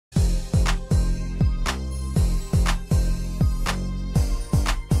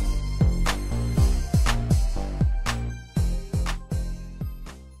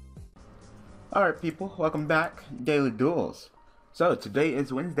Alright people, welcome back, Daily Duels. So, today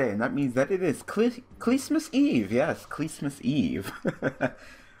is Wednesday, and that means that it is Qlistmas Eve. Yes, Qlistmas Eve.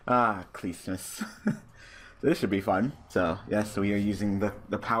 Qlistmas. This should be fun. So, yes, we are using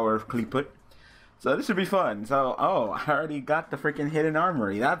the power of Qliphort. So, this should be fun. So, oh, I already got the freaking hidden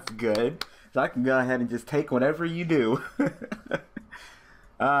armory. That's good. So, I can go ahead and just take whatever you do.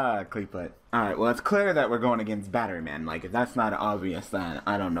 Qliphort. Alright, well, it's clear that we're going against Batteryman. Like, if that's not obvious, then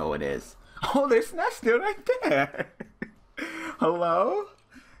I don't know what is. Oh, there's Nest still right there. Hello?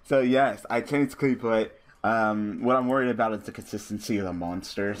 So yes, I changed Qliphort. What I'm worried about is the consistency of the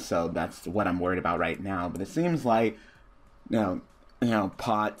monster, so that's what I'm worried about right now. But it seems like, you know,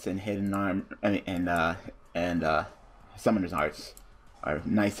 pots and hidden arm and summoner's arts are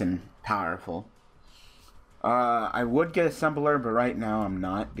nice and powerful. I would get assembler, but right now I'm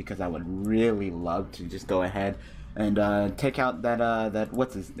not, because I would really love to just go ahead and take out that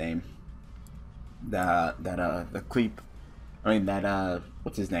what's his name? The Cleep. I mean,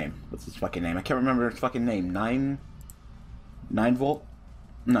 what's his name? What's his fucking name? I can't remember his fucking name. 9 volt?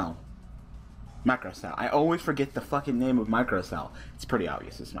 No. Microcell. I always forget the fucking name of Microcell. It's pretty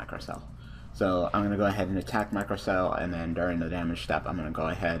obvious it's Microcell. So, I'm gonna go ahead and attack Microcell, and then during the damage step, I'm gonna go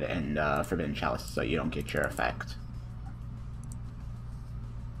ahead and Forbidden Chalice so you don't get your effect.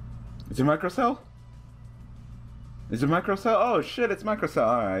 Is it Microcell? Is it Microcell? Oh shit, it's Microcell,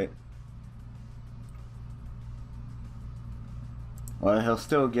 alright. Well, he'll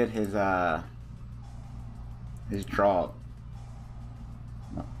still get his draw.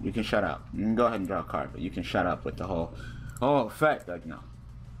 No, you can shut up. You can go ahead and draw a card, but you can shut up with the whole effect. Like, no.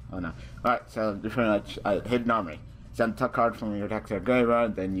 Oh, no. Alright, so pretty much, hidden armory. Send a tuck card from your deck to your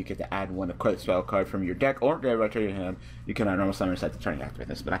graveyard, then you get to add one equipped spell card from your deck or graveyard to your hand. You can normal summon set the turn activate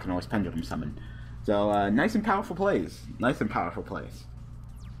this, but I can always pendulum summon. So, nice and powerful plays. Nice and powerful plays.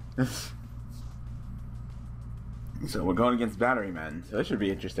 So we're going against Batteryman, so it should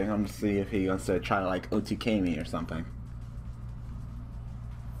be interesting. I'm gonna see if he wants to try to like OTK me or something.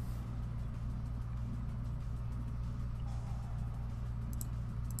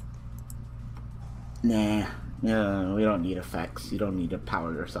 Nah, yeah, we don't need effects. You don't need to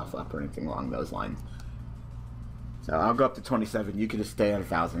power yourself up or anything along those lines. So I'll go up to 27. You can just stay at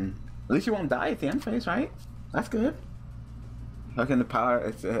 1,000. At least you won't die at the end phase, right? That's good. Look in the power.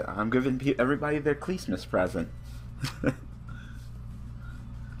 It's I'm giving everybody their Qlistmas present.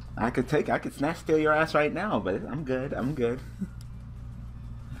 I could snatch steal your ass right now, but I'm good. I'm good.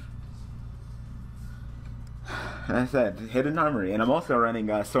 Like I said, hidden armory, and I'm also running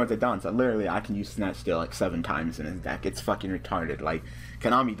Swords of Dawn, so literally I can use snatch steal like 7 times in his deck. It's fucking retarded. Like,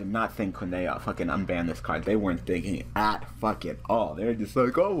 Konami did not think when they fucking unbanned this card. They weren't thinking at fucking all. They're just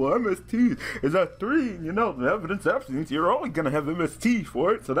like, oh, well, MST is at 3, you know, the evidence absence, you're only gonna have MST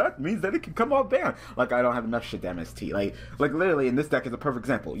for it, so that means that it can come off banned. Like, I don't have enough shit to MST. Like literally, in this deck is a perfect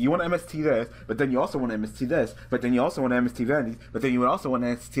example. You want to MST this, but then you also want to MST this, but then you also want to MST Vanity, but then you would also want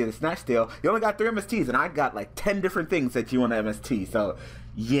to MST the snatch steal. You only got 3 MSTs, and I got like 10 different things that you want to MST. So,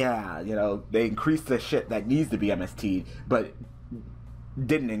 yeah, you know, they increased the shit that needs to be MST, but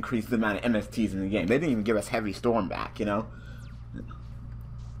didn't increase the amount of MSTs in the game. They didn't even give us Heavy Storm back, you know?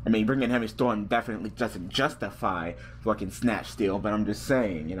 I mean, bringing Heavy Storm definitely doesn't justify fucking snatch steal, but I'm just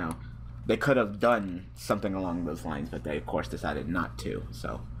saying, you know, they could have done something along those lines, but they, of course, decided not to,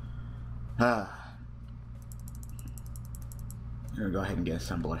 so. I'm gonna go ahead and get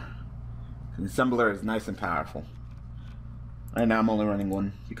Assembler. And Assembler is nice and powerful. Right now I'm only running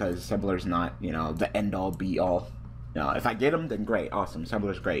one, because Assembler is not, you know, the end-all, be-all. You know, if I get them, then great, awesome,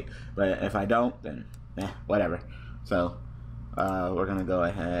 Assembler's great. But if I don't, then, whatever. So, we're gonna go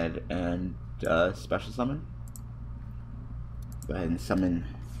ahead and, special summon. Go ahead and summon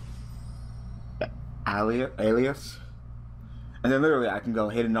Alias. And then literally I can go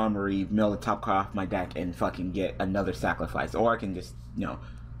hidden armory, mill the top card off my deck, and fucking get another sacrifice. Or I can just, you know,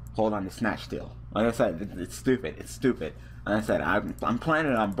 hold on to snatch steal. Like I said, it's stupid. It's stupid. Like I said, I'm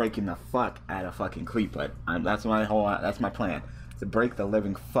planning on breaking the fuck out of fucking Qliphort. That's my plan. To break the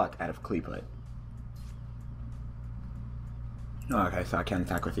living fuck out of Qliphort. Okay, so I can't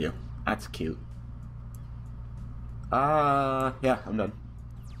attack with you. That's cute. Yeah, I'm done.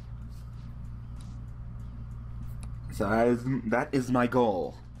 So that is my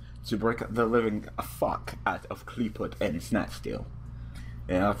goal. To break the living fuck out of Qliphort and snatch steal.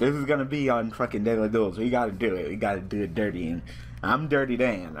 You know, if this is gonna be on fucking Daily Duels, we gotta do it. We gotta do it dirty, and I'm Dirty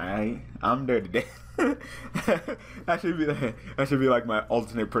Dan, alright? I'm Dirty Dan. that should be like my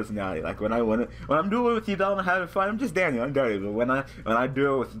alternate personality. Like when I'm dueling with Yubel and having fun, I'm just Daniel. I'm dirty. But when I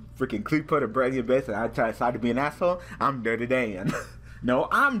duel with freaking Qliphort or Brady and Bass and I decide to be an asshole, I'm Dirty Dan. No,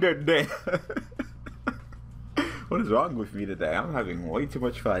 I'm the What is wrong with me today? I'm having way too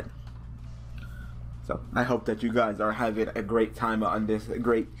much fun. So I hope that you guys are having a great time on this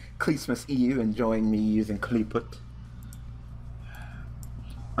great Qlistmas Eve, enjoying me using Qliphort.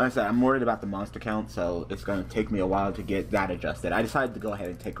 Like I said, I'm worried about the monster count, so it's going to take me a while to get that adjusted. I decided to go ahead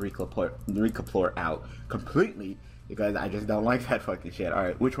and take Qliphort out completely because I just don't like that fucking shit.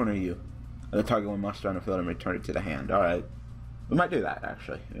 Alright, which one are you? The target one monster on the field and return it to the hand. Alright. We might do that,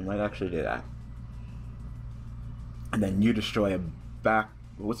 actually. We might actually do that. And then you destroy a back...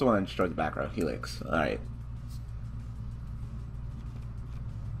 What's the one that destroys the back row? Helix. Alright.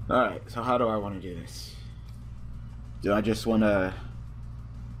 Alright, so how do I want to do this? Do I just want to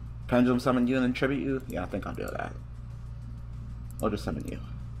pendulum summon you and then tribute you? Yeah, I think I'll do that. I'll just summon you.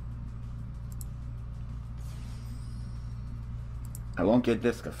 I won't get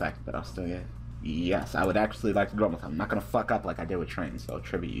disc effect, but I'll still get... Yes, I would actually like to drum with him. I'm not going to fuck up like I did with Train, so I'll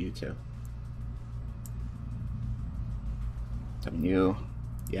tribute you too. Summon you.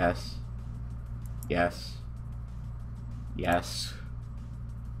 Yes. Yes. Yes.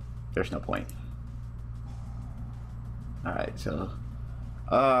 There's no point. Alright, so...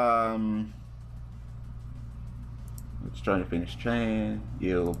 let's try to finish Train.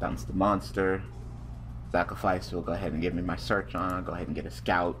 You'll bounce the monster. Sacrifice will go ahead and give me my search on. I'll go ahead and get a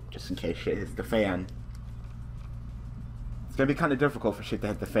scout just in case shit hits the fan. It's gonna be kind of difficult for shit to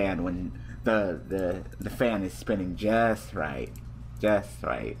hit the fan when the fan is spinning just right. Just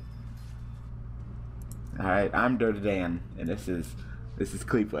right. Alright, I'm Dirty Dan, and this is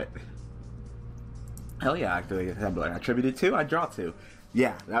Qliphort. Hell yeah, I activated Assembler. I attributed 2, I draw 2.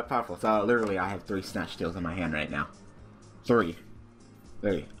 Yeah, that powerful. So literally I have 3 Snatch Steals in my hand right now. 3.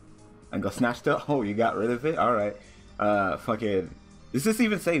 And go Snatch Steel? Oh, you got rid of it? Alright. Fucking... Does this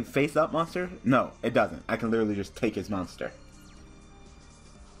even say face up monster? No, it doesn't. I can literally just take his monster.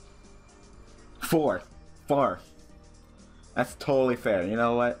 4. That's totally fair. You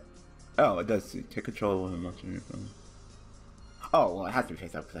know what? Oh, it does. Take control of a monster in your phone. Oh, well, it has to be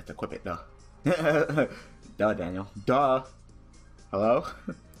face up because I have to equip it. Duh. Duh, Daniel. Duh. Hello?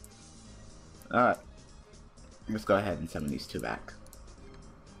 Alright. Let's go ahead and summon these 2 back.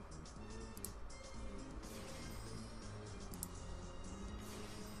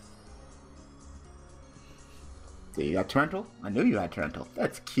 See, you got Torrential? I knew you had Torrential.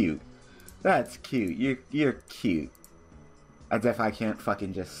 That's cute. That's cute. You're cute. As if I can't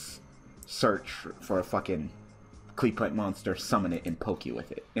fucking just search for a fucking Qliphort monster, summon it, and poke you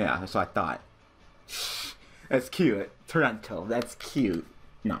with it. Yeah, that's what I thought. That's cute. Torrential. That's cute.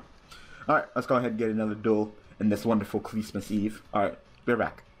 No. Alright, let's go ahead and get another duel in this wonderful Qlistmas Eve. Alright, we're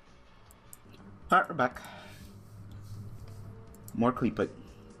back. Alright, we're back. More Qliphort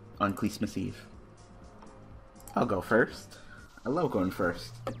on Qlistmas Eve. I'll go first. I love going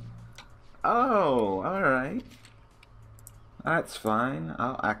first. Oh, alright. That's fine.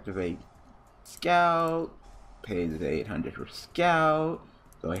 I'll activate Scout. Pay the 800 for Scout.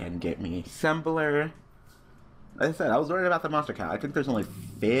 Go ahead and get me Assembler. Like I said, I was worried about the monster count. I think there's only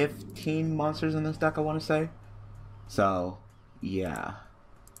 15 monsters in this deck, I want to say. So, yeah.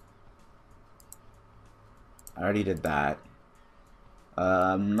 I already did that.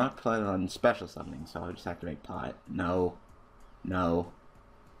 I'm not playing on special summoning, so I'll just activate Pot. No. No.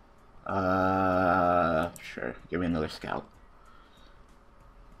 Sure. Give me another Scout.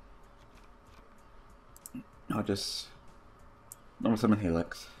 I'll just normal summon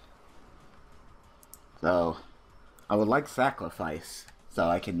Helix. So, I would like Sacrifice, so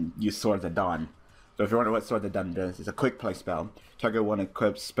I can use Sword of Dawn. So if you wonder what Sword of Dawn does, it's a quick play spell. Target one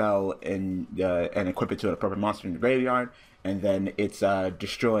equipped spell and equip it to an appropriate monster in the graveyard, and then it's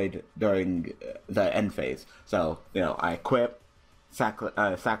destroyed during the end phase. So, you know, I equip,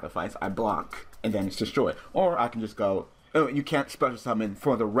 sacrifice, I block, and then it's destroyed. Or I can just go... Oh, you can't special summon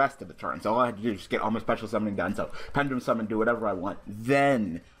for the rest of the turn. So all I have to do is just get all my special summoning done. So pendulum summon, do whatever I want.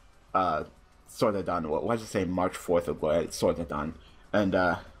 Then Sword of Dawn. What does it say? March 4th of Glory. Sword of Dawn. And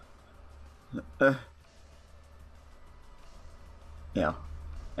you know,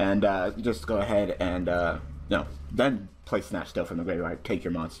 and just go ahead and you know, then play Snatch Steal from the graveyard. Take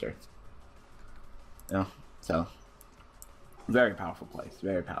your monster. You know, so very powerful place.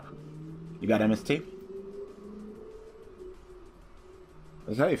 Very powerful. You got MST?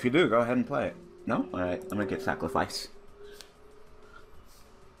 Hey, if you do, go ahead and play it. No? Alright, I'm gonna get Sacrifice.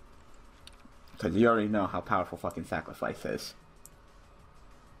 Because you already know how powerful fucking Sacrifice is.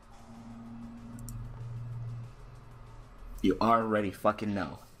 You already fucking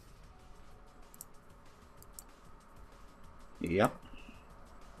know. Yep.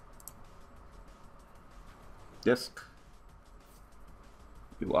 Disc.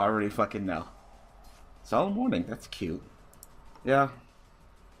 You already fucking know. Solemn warning, that's cute. Yeah.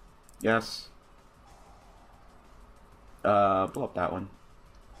 Yes. Blow up that one.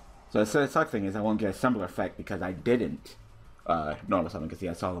 So the suck thing is I won't get a similar effect because I didn't normal summon because he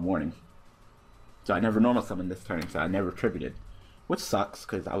had Solemn Warning. So I never normal summoned this turn, so I never tributed. Which sucks,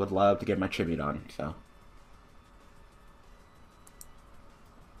 because I would love to get my tribute on, so.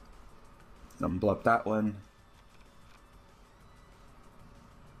 I'm gonna blow up that one.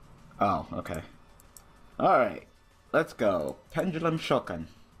 Oh, okay. Alright. Let's go. Pendulum Shokan.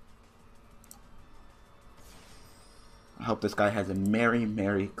 I hope this guy has a merry,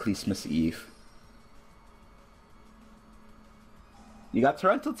 merry Qlistmas Eve. You got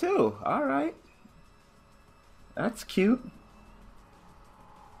Torrential too. Alright. That's cute.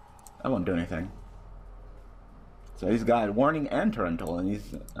 I won't do anything. So he's got Warning and Torrential, and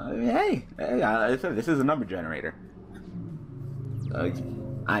he's... hey, this is a number generator.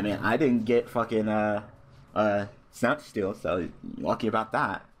 I mean, I didn't get fucking, Snap Steel, so lucky about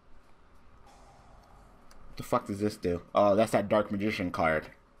that. What the fuck does this do? Oh, that's that Dark Magician card.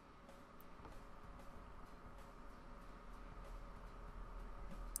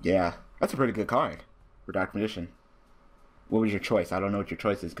 Yeah, that's a pretty good card for Dark Magician. What was your choice? I don't know what your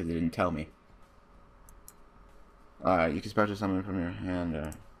choice is because it didn't tell me. You can special summon from your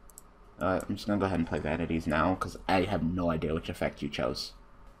hand. I'm just gonna go ahead and play Vanities now because I have no idea which effect you chose.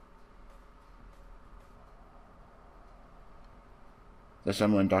 So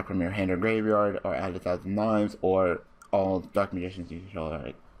summon Dark from your hand or graveyard, or add 1,000 lives, or all Dark Magicians you control.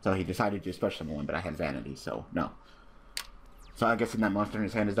 Alright. So he decided to special summon one, but I had Vanity, so no. So I guess in that monster in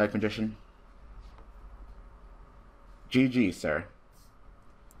his hand is Dark Magician. GG, sir.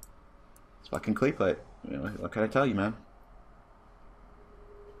 It's fucking Qliphort. What can I tell you, man?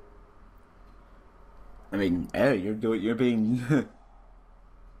 I mean, hey, you're being...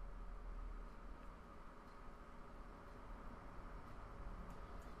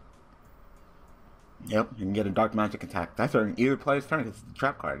 Yep, you can get a Dark Magic attack. That's during either player's turn. It's a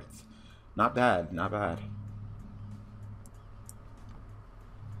trap card. It's not bad, not bad.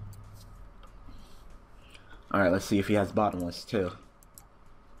 Alright, let's see if he has Bottomless, too.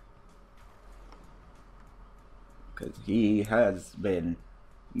 Because he has been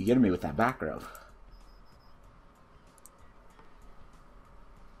getting me with that back row.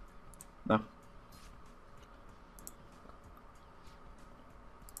 No.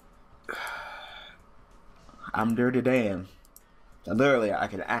 I'm Dirty Dan. So literally, I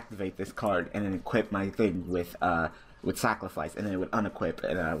could activate this card and then equip my thing with Sacrifice, and then it would unequip,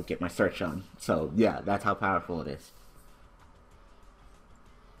 and I would get my search on. So yeah, that's how powerful it is.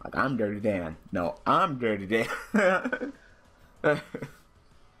 Like, I'm Dirty Dan. No, I'm Dirty Dan.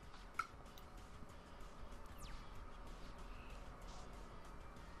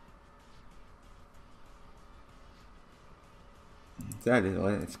 That is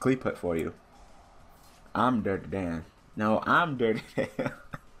what it's Qliphort for you. I'm Dirty Dan. No, I'm Dirty Dan.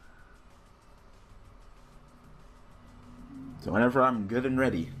 So whenever I'm good and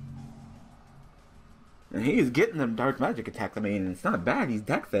ready. And he is getting them Dark Magic attacks. I mean, it's not bad. He's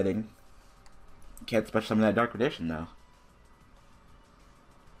deck fitting. Can't special summon that Dark Tradition, though.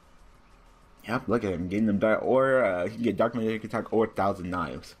 Yep, look at him. Getting them Dark... Or he can get Dark Magic attack or 1,000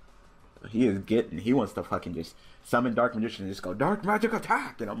 Knives. So he is getting... He wants to fucking just summon Dark Magician and just go, Dark Magic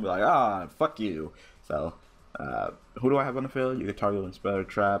attack! And I'm like, ah, fuck you. So, who do I have on the field? You get target one spell or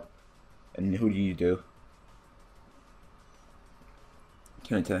trap. And who do you do?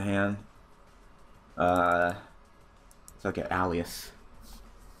 Turn it to the hand. So I get Alias.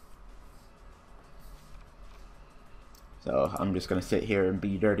 So I'm just gonna sit here and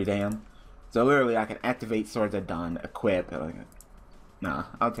be Dirty Dan. So literally I can activate Swords at Dawn, equip. Nah,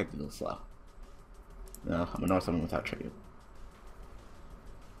 I'll take it a little slow. No, I'm gonna know something without tribute.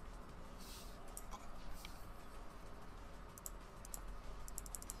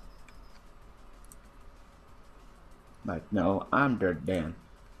 Like, no, I'm Dirty Dan.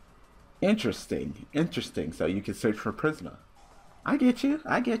 Interesting, interesting. So you can search for Prisma. I get you,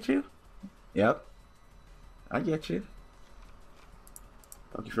 I get you. Yep. I get you.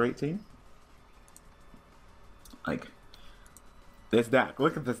 Koa'Ki for 18. Like, this deck.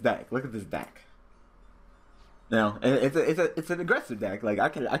 Look at this deck. Look at this deck. Now, it's an aggressive deck. Like, I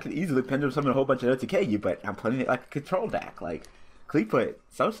could easily pendulum summon a whole bunch of OTK you, but I'm playing it like a control deck. Like, Qliphort,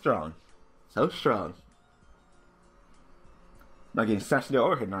 so strong. So strong. Not getting Satellaknight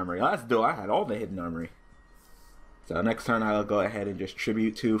or Hidden Armory. Last duel, I had all the Hidden Armory. So next turn, I'll go ahead and just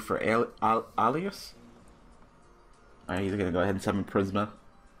tribute 2 for Alias. Alright, he's gonna go ahead and summon Prisma.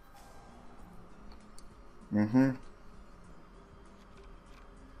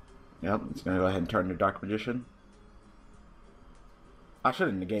 Yep, it's gonna go ahead and turn to Dark Magician. I should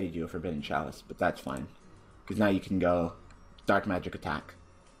have negated you a Forbidden Chalice, but that's fine. Because now you can go Dark Magic attack.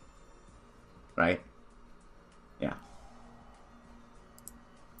 Right? Yeah.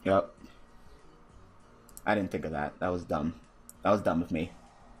 Yep. I didn't think of that. That was dumb. That was dumb of me.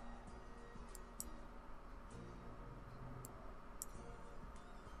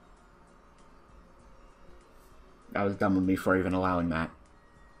 That was dumb of me for even allowing that.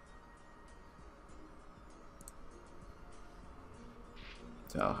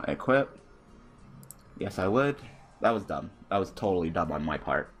 So, I equip. Yes, I would. That was dumb. That was totally dumb on my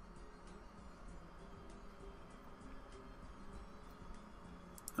part.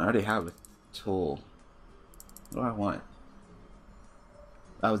 I already have a tool. What do I want?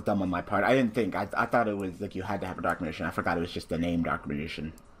 That was dumb on my part. I didn't think. I thought it was like you had to have a Dark Magician. I forgot it was just the name Dark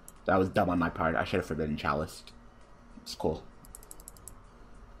Magician. That was dumb on my part. I should have Forbidden Chalice. It's cool.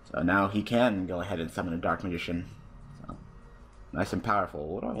 So now he can go ahead and summon a Dark Magician. So, nice and powerful.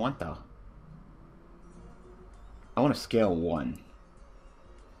 What do I want though? I want to scale 1.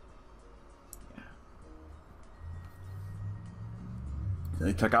 Yeah. So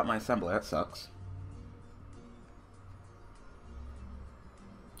they took out my assembler. That sucks.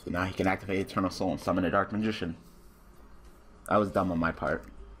 So now he can activate Eternal Soul and summon a Dark Magician. That was dumb on my part.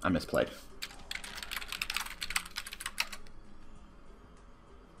 I misplayed.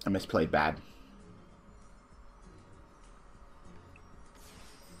 I misplayed bad.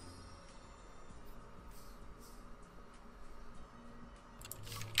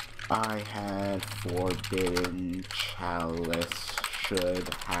 I had Forbidden Chalice. Should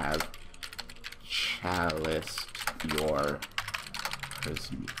have chaliced your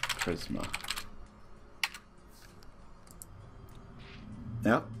Prisma.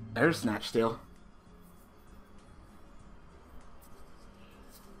 Yep, there's Snatch Steal.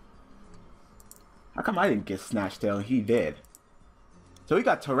 How come I didn't get Snatch Steal and he did? So he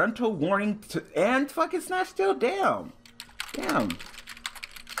got Torrential Warning and fucking Snatch Steal? Damn. Damn.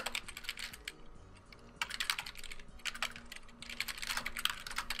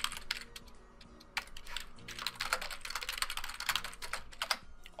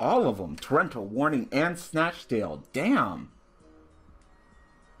 All of them. Torrential Warning and Snatch Steal. Damn.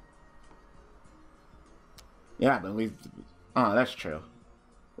 Yeah, but at least... Oh, that's true.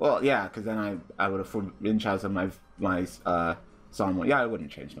 Well, yeah, because then I would have forbidden chalice of my Psalm 1. Yeah, it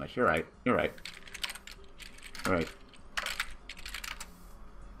wouldn't change much. You're right. You're right. You're right.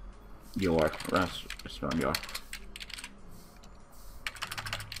 Your. Restaurant your.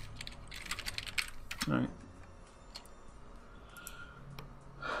 Alright.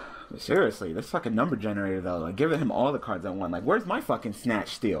 Seriously, this fucking number generator though, like giving him all the cards I want. Like, where's my fucking Snatch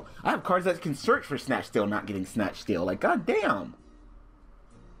Steal? I have cards that can search for Snatch Steal, not getting Snatch Steal. Like, goddamn.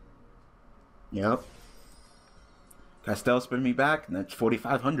 Yep. Castell spin me back, and that's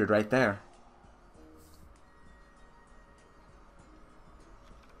 4,500 right there.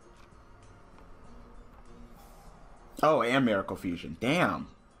 Oh, and Miracle Fusion. Damn.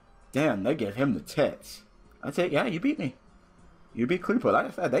 Damn, they give him the tits. That's it. Yeah, you beat me. You beat Qliphort. Like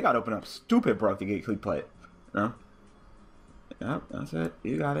I said, they got to open up stupid broke to get Qliphort. No? Yep, that's it.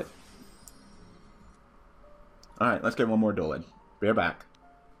 You got it. Alright, let's get one more duel in. Be right back.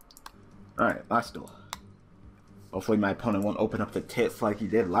 Alright, last duel. Hopefully my opponent won't open up the tits like he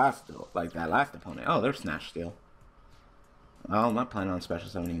did last duel. Like that last opponent. Oh, there's Snatch Steal. Well, I'm not planning on special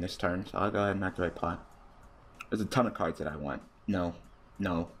summoning this turn, so I'll go ahead and activate Pot. There's a ton of cards that I want. No.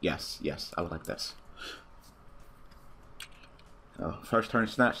 No. Yes. Yes. I would like this. Oh, first turn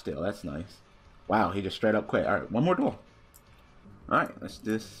Snatch Steal. That's nice. Wow, he just straight up quit. Alright, one more duel. Alright, let's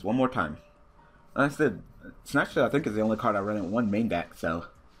do this one more time. That's it. Snatch Steal, I think, is the only card I run in one main deck, so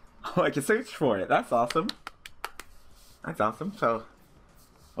I can search for it. That's awesome. That's awesome. So,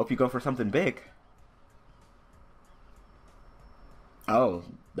 hope you go for something big. Oh,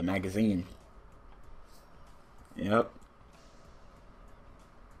 the magazine. Yep.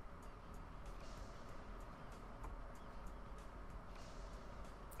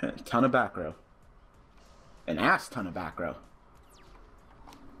 A ton of back row. An ass ton of back row.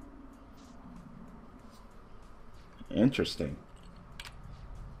 Interesting.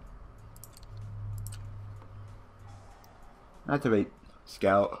 Activate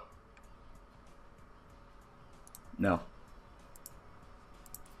Scout. No.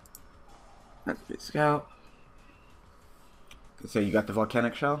 Activate Scout. So you got the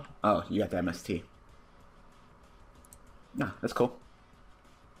Volcanic Shell? Oh, you got the MST. Nah, that's cool.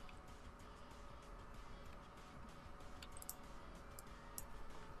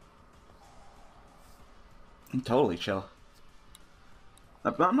 I'm totally chill.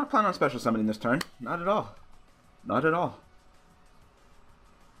 I'm not planning on special summoning this turn. Not at all. Not at all.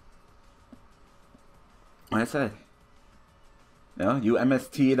 Like I said, you know, you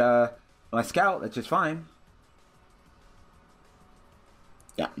MST'd my scout, that's just fine.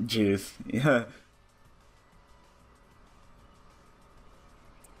 Yeah, juice. Yeah.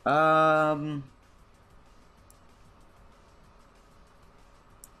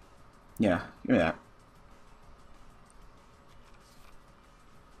 Yeah, give me that.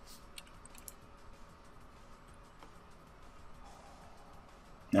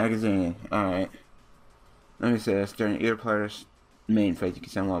 Magazine. Alright. Let me say this. During either player's main phase, you can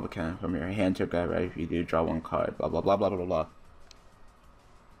send one of a kind from your hand to a guy, right? If you do, draw one card. Blah, blah, blah, blah, blah, blah.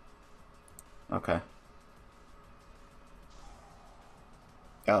 Okay.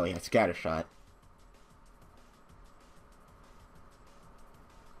 Oh, yeah, Scattershot.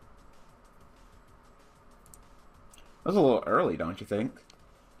 That was a little early, don't you think?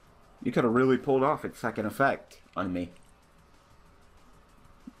 You could have really pulled off its second effect on me.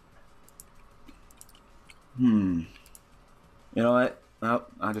 You know what? Well,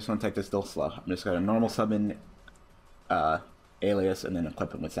 I just want to take this still slow. I'm just going to normal summon Alias and then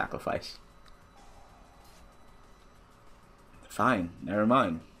equip him with Sacrifice. Fine, never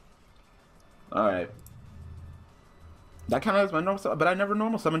mind. Alright. That kind of is my normal summon, but I never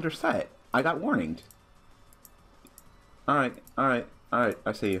normal summoned her set. I got warninged. Alright, alright, alright,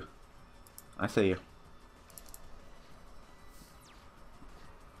 I see you. I see you.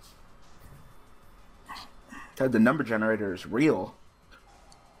 The number generator is real.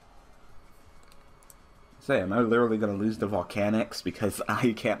 Say, am I literally gonna lose the Volcanics because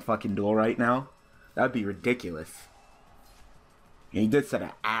I can't fucking duel right now? That'd be ridiculous. And he did set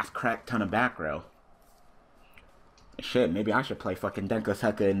an ass crack ton of back row. Shit, maybe I should play fucking Denko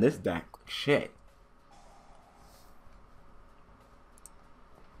Seka in this deck. Shit.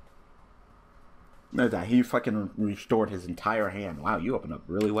 No, that he fucking restored his entire hand. Wow, you opened up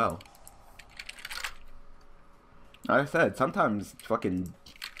really well. Like I said, sometimes fucking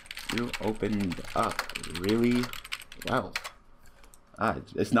you opened up really well.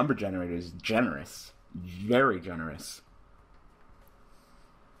 This number generator is generous. Very generous.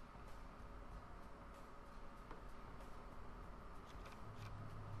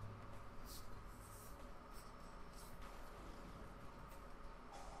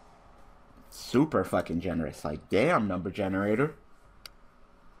 Super fucking generous. Like, damn, number generator.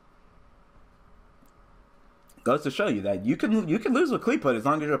 Goes to show you that you can lose with Qliphort as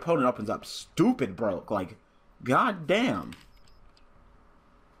long as your opponent opens up stupid broke. Like, god damn.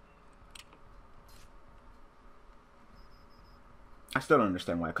 I still don't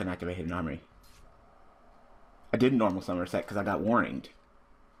understand why I couldn't activate Hidden Armory. I did normal summon set because I got warned.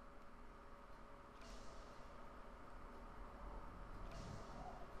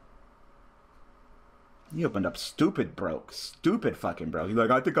 You opened up stupid broke. Stupid fucking broke. You're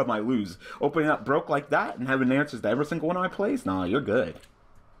like, I think I might lose. Opening up broke like that and having answers to every single one of my plays? Nah, you're good.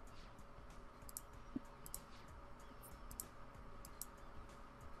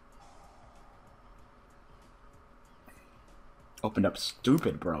 Opened up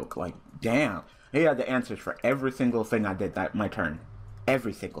stupid broke. Like, damn. He had the answers for every single thing I did that my turn.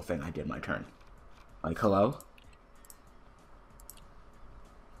 Every single thing I did my turn. Like, hello?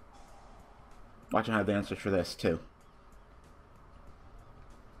 Watch him have the answers for this, too.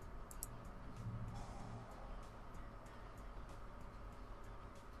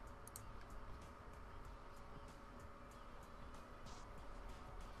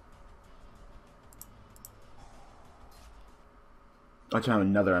 Watch him have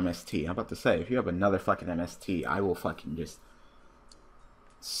another MST. I'm about to say, if you have another fucking MST, I will fucking just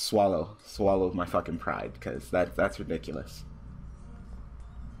swallow my fucking pride, because that's ridiculous.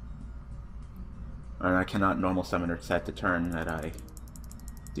 And I cannot normal summon or set the turn that I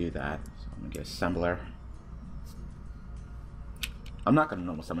do that. So I'm gonna get Assembler. I'm not gonna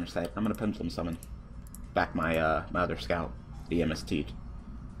normal summon or set. I'm gonna Pendulum summon back my my other scout, the MST.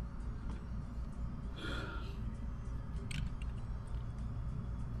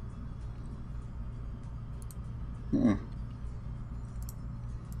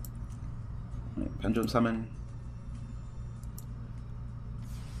 Pendulum summon.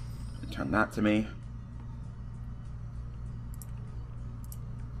 Turn that to me.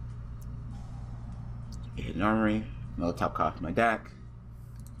 Hidden Armory. Another top card for my deck.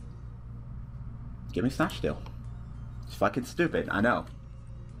 Give me Snatch Steal. It's fucking stupid, I know.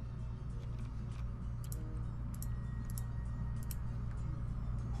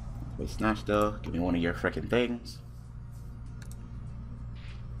 Wait, Snatch Steal. Give me one of your frickin' things.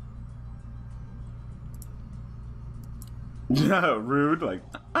 Rude. Like,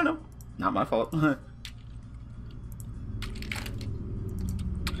 I know. Not my fault.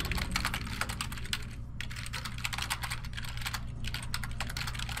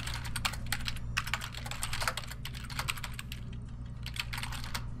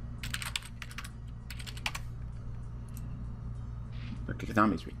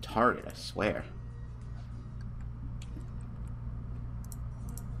 Konami's retarded, I swear.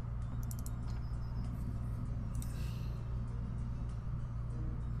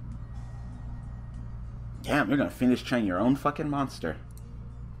 Damn, you're gonna finish train your own fucking monster.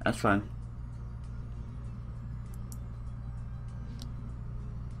 That's fine.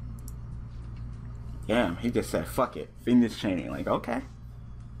 Damn, he just said, fuck it. Finish training. Like, okay.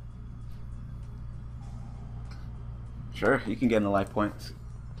 Sure, you can get in the life points.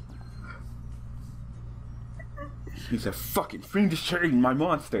 He said, fucking fiendish training my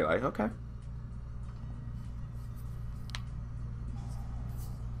monster. Like, okay.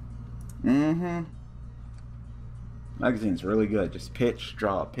 Mm-hmm. Magazine's really good. Just pitch,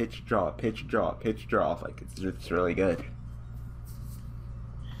 draw, pitch, draw, pitch, draw, pitch, draw. Like, it's really good.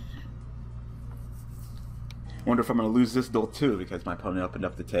 Wonder if I'm gonna lose this duel too because my opponent opened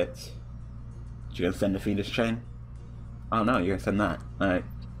up the tits. You gonna send the fiendish chain? Oh no, you're gonna send that. Alright.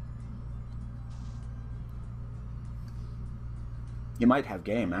 You might have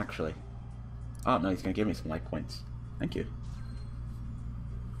game, actually. Oh no, he's gonna give me some life points. Thank you.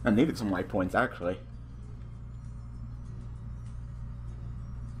 I needed some life points, actually.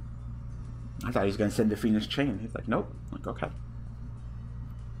 I thought he was gonna send the fiendish chain. He's like, nope. I'm like, okay.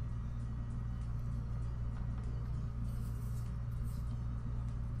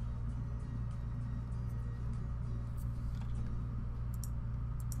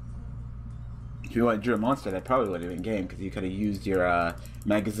 If you would have drew a monster, that probably would have been game, because you could have used your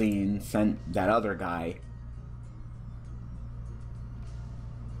magazine, sent that other guy.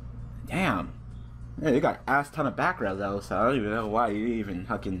 Damn. Yeah, you got ass ton of background though, so I don't even know why you even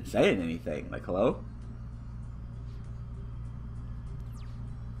fucking saying anything. Like, hello?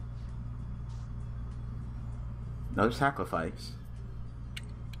 Another sacrifice.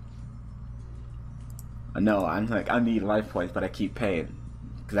 I know, I'm like, I need life points, but I keep paying.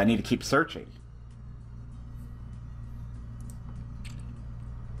 Because I need to keep searching.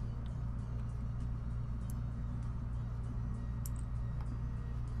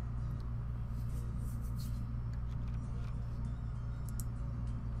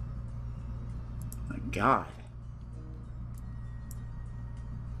 God.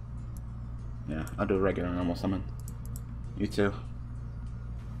 Yeah, I'll do a regular normal summon. You too.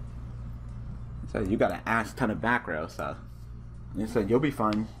 So you got an ass ton of back row, so you said you'll be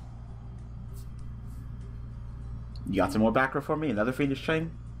fine. You got some more back row for me? Another fiendish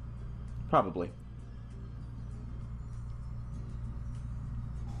chain? Probably.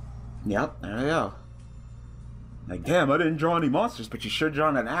 Yep, there we go. Like, damn, I didn't draw any monsters, but you sure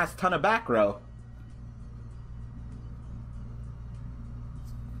drawn an ass ton of back row.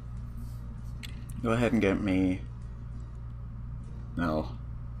 Go ahead and get me... No.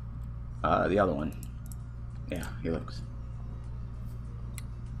 The other one. Yeah, he looks.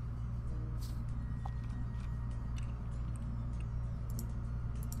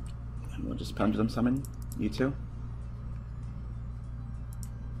 And we'll just pendulum summon you two.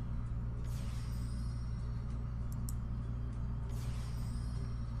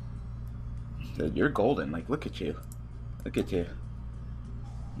 Dude, you're golden. Like, look at you. Look at you.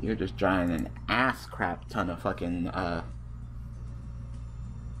 You're just drawing an ass crap ton of fucking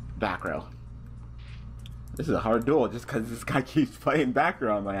back row. This is a hard duel just because this guy keeps playing back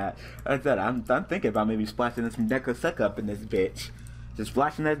row on my hat. Like I said, I'm thinking about maybe splashing some Deco Suck up in this bitch. Just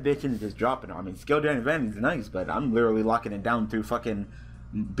flashing that bitch and just dropping it. I mean, skill drain advantage is nice, but I'm literally locking it down through fucking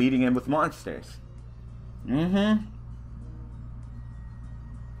beating him with monsters. Mm-hmm.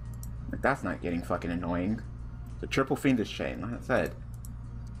 Like, that's not getting fucking annoying. The triple fiendish chain, like I said.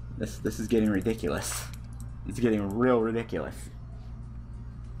 This is getting ridiculous. It's getting real ridiculous.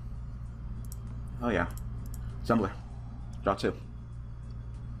 Oh yeah. Assembler. Draw two.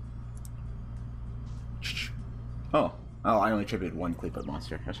 Oh. Oh, I only tributed one Qliphort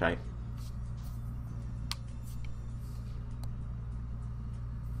monster. That's right.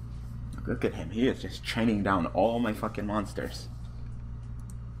 Look at him. He is just chaining down all my fucking monsters.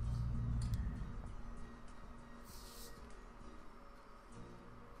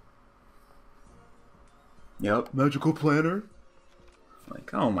 Yep, magical planner.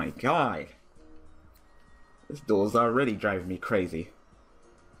 Like, oh my god. This duel is already driving me crazy.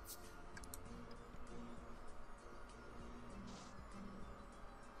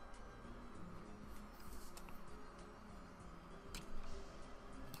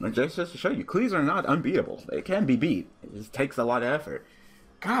 Just to show you, Qlis are not unbeatable. They can be beat. It just takes a lot of effort.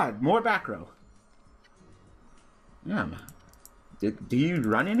 God, more back row. Yeah. Do you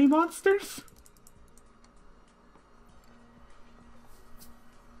run any monsters?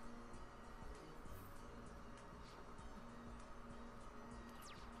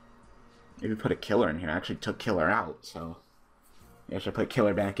 Maybe put a killer in here. I actually took killer out, so I should put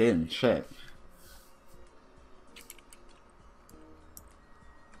killer back in. Shit.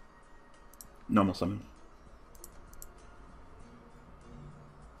 Normal summon.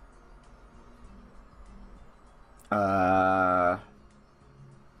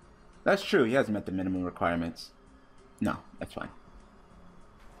 That's true. He hasn't met the minimum requirements. No, that's fine.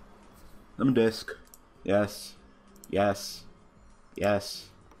 Summon disc. Yes. Yes. Yes.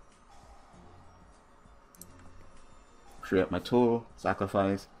 Free up my tool.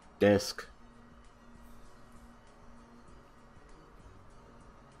 Sacrifice. Disc.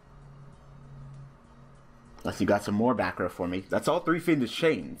 Unless you got some more back row for me. That's all 3 Fiendish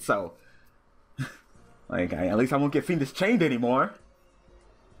Chains, so... like, at least I won't get Fiendish Chained anymore.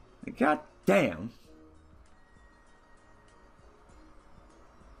 God damn.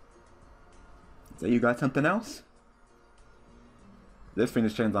 So you got something else? This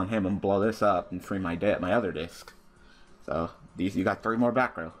Fiendish Chain's on him, and blow this up and free my other disc. So, these you got 3 more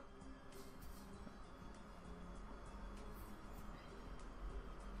back row.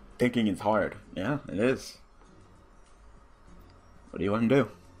 Thinking is hard. Yeah, it is. What do you want to do?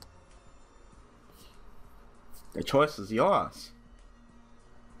 The choice is yours.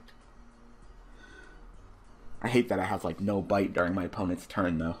 I hate that I have like no bite during my opponent's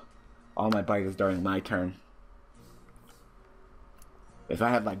turn though. All my bite is during my turn. If I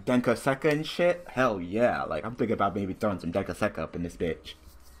had like Denko Seka and shit, hell yeah. Like I'm thinking about maybe throwing some Denko Seka up in this bitch.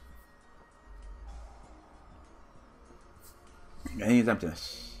 I need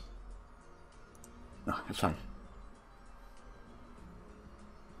emptiness. No, it's fine.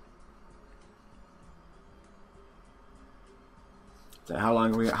 So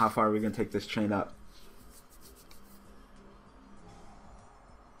how far are we gonna take this train up?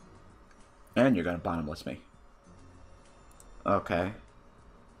 And you're gonna bottomless me. Okay.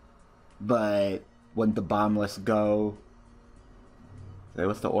 But wouldn't the bottomless go? Okay,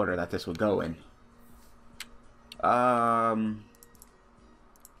 what's the order that this would go in? I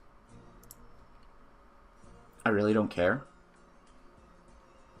really don't care.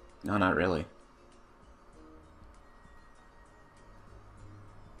 No, not really.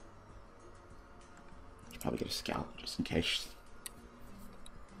 Should probably get a scout just in case.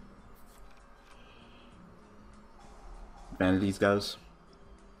 Vanities goes.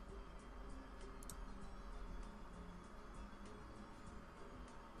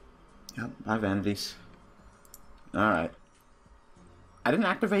 Yep, bye Vanities. Alright. I didn't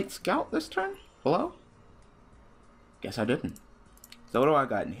activate Scout this turn? Hello? Guess I didn't. So what do I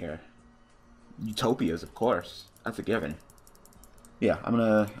got in here? Utopias, of course. That's a given. Yeah, I'm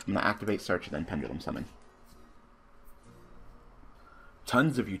gonna activate Search and then Pendulum Summon.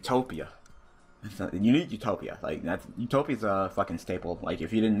 Tons of Utopia. You need Utopia. Like Utopia's a fucking staple. Like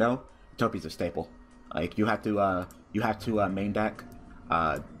if you didn't know, Utopia's a staple. Like you have to main deck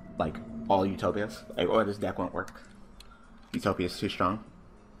like all Utopias. Like, or this deck won't work. Utopia's too strong.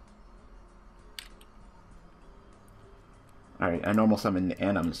 Alright, I normal summon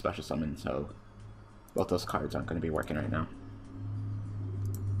and I'm a special summon, so both those cards aren't going to be working right now.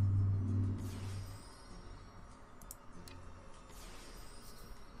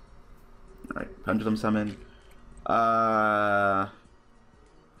 Alright, Pendulum Summon. I'm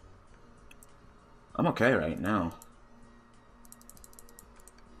okay right now.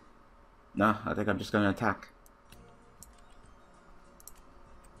 Nah, I think I'm just going to attack.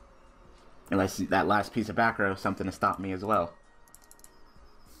 Unless that last piece of back row, something to stop me as well.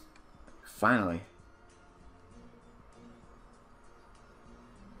 Finally.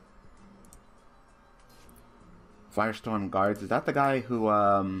 Firestorm Guards. Is that the guy who,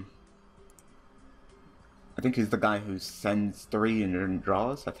 I think he's the guy who sends 3 and then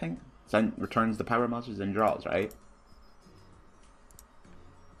draws, I think? Returns the power monsters and draws, right?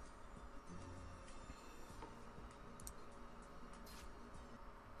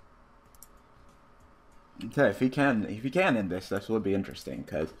 Okay, if he can end this would be interesting,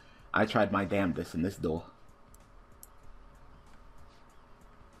 because I tried my damnedest in this duel.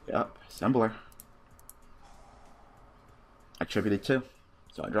 Yep, Assembler. I attributed 2,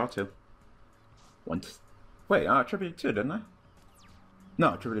 so I draw 2. Wait, I attributed 2, didn't I? No,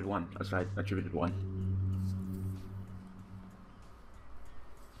 I attributed 1. That's right, I attributed 1.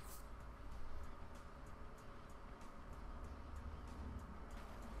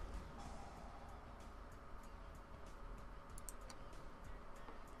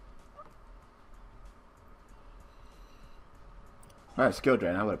 Alright, skill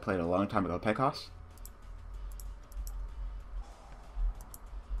drain. I would have played a long time ago. Pekos?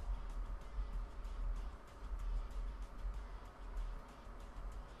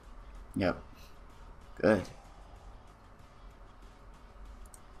 Yep. Good.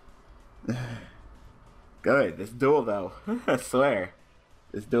 Good. This duel, though. I swear.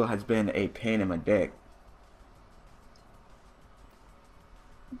 This duel has been a pain in my dick.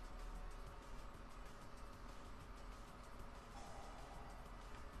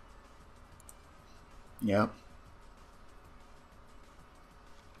 Yep.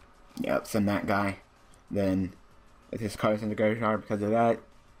 Yep, send that guy. Then, if his card's in the graveyard because of that,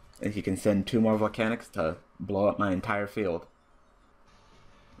 if you can send 2 more volcanics to blow up my entire field.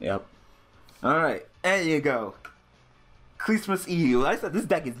 Yep. Alright, there you go. Qlistmas EU. I said this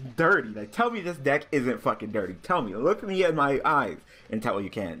deck is dirty. Like, tell me this deck isn't fucking dirty. Tell me. Look me in my eyes and tell me you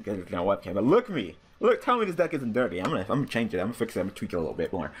can't because it's not webcam. But look me. Look, tell me this deck isn't dirty. I'm gonna change it. I'm gonna fix it. I'm gonna tweak it a little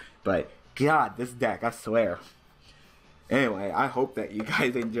bit more. But God, this deck, I swear. Anyway, I hope that you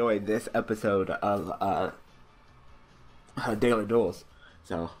guys enjoyed this episode of Daily Duels.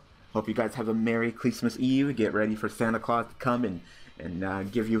 So, hope you guys have a Merry Qlistmas Eve. Get ready for Santa Claus to come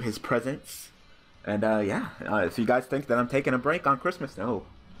and give you his presents. And yeah, if you guys think that I'm taking a break on Christmas, no,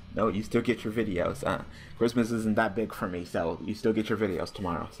 you still get your videos. Christmas isn't that big for me, so you still get your videos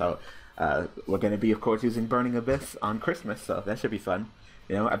tomorrow. So we're going to be, of course, using Burning Abyss on Christmas, so that should be fun.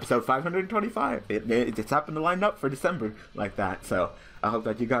 You know, episode 525. It's happened to line up for December like that. So I hope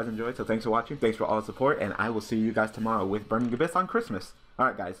that you guys enjoyed. So thanks for watching. Thanks for all the support. And I will see you guys tomorrow with Burning Abyss on Christmas. All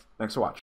right, guys. Thanks for watching.